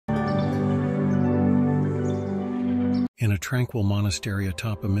In a tranquil monastery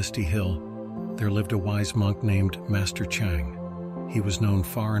atop a misty hill, there lived a wise monk named Master Chang. He was known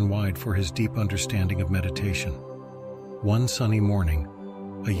far and wide for his deep understanding of meditation. One sunny morning,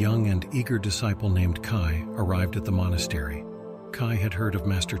 a young and eager disciple named Kai arrived at the monastery. Kai had heard of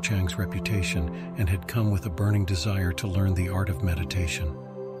Master Chang's reputation and had come with a burning desire to learn the art of meditation.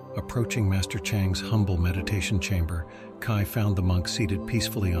 Approaching Master Chang's humble meditation chamber, Kai found the monk seated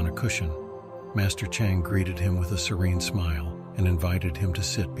peacefully on a cushion. Master Chang greeted him with a serene smile and invited him to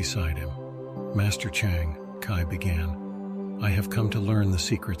sit beside him. "Master Chang," Kai began, "I have come to learn the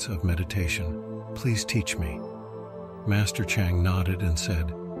secrets of meditation. Please teach me." Master Chang nodded and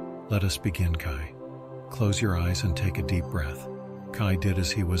said, "Let us begin, Kai. Close your eyes and take a deep breath." Kai did as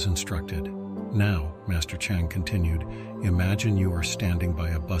he was instructed. "Now," Master Chang continued, "imagine you are standing by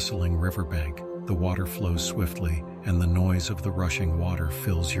a bustling riverbank. The water flows swiftly, and the noise of the rushing water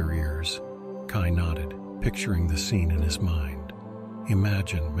fills your ears." Kai nodded, picturing the scene in his mind.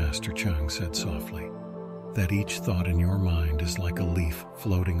 "Imagine," Master Chang said softly, "that each thought in your mind is like a leaf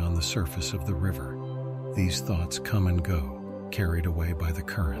floating on the surface of the river. These thoughts come and go, carried away by the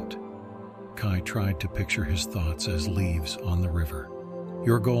current." Kai tried to picture his thoughts as leaves on the river.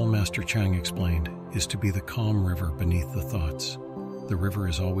 "Your goal," Master Chang explained, "is to be the calm river beneath the thoughts. The river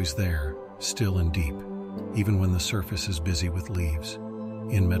is always there, still and deep, even when the surface is busy with leaves.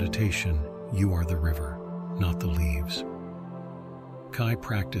 In meditation, you are the river, not the leaves." Kai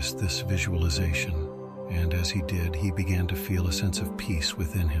practiced this visualization, and as he did, he began to feel a sense of peace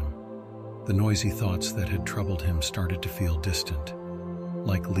within him. The noisy thoughts that had troubled him started to feel distant,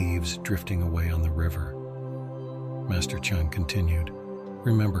 like leaves drifting away on the river. Master Chang continued,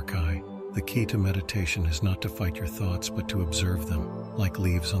 "Remember, Kai, the key to meditation is not to fight your thoughts, but to observe them, like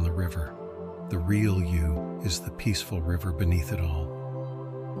leaves on the river. The real you is the peaceful river beneath it all."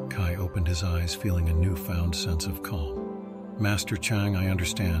 Kai opened his eyes, feeling a newfound sense of calm. "Master Chang, I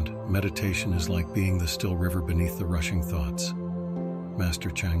understand. Meditation is like being the still river beneath the rushing thoughts." Master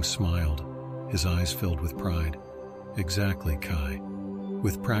Chang smiled, his eyes filled with pride. "Exactly, Kai.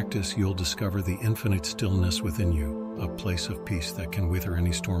 With practice, you'll discover the infinite stillness within you, a place of peace that can wither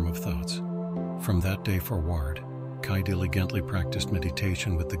any storm of thoughts." From that day forward, Kai diligently practiced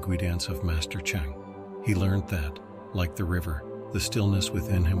meditation with the guidance of Master Chang. He learned that, like the river, the stillness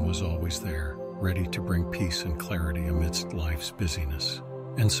within him was always there, ready to bring peace and clarity amidst life's busyness.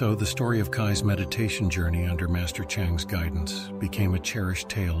 And so the story of Kai's meditation journey under Master Chang's guidance became a cherished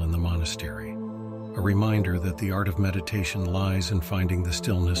tale in the monastery, a reminder that the art of meditation lies in finding the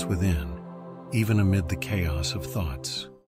stillness within, even amid the chaos of thoughts.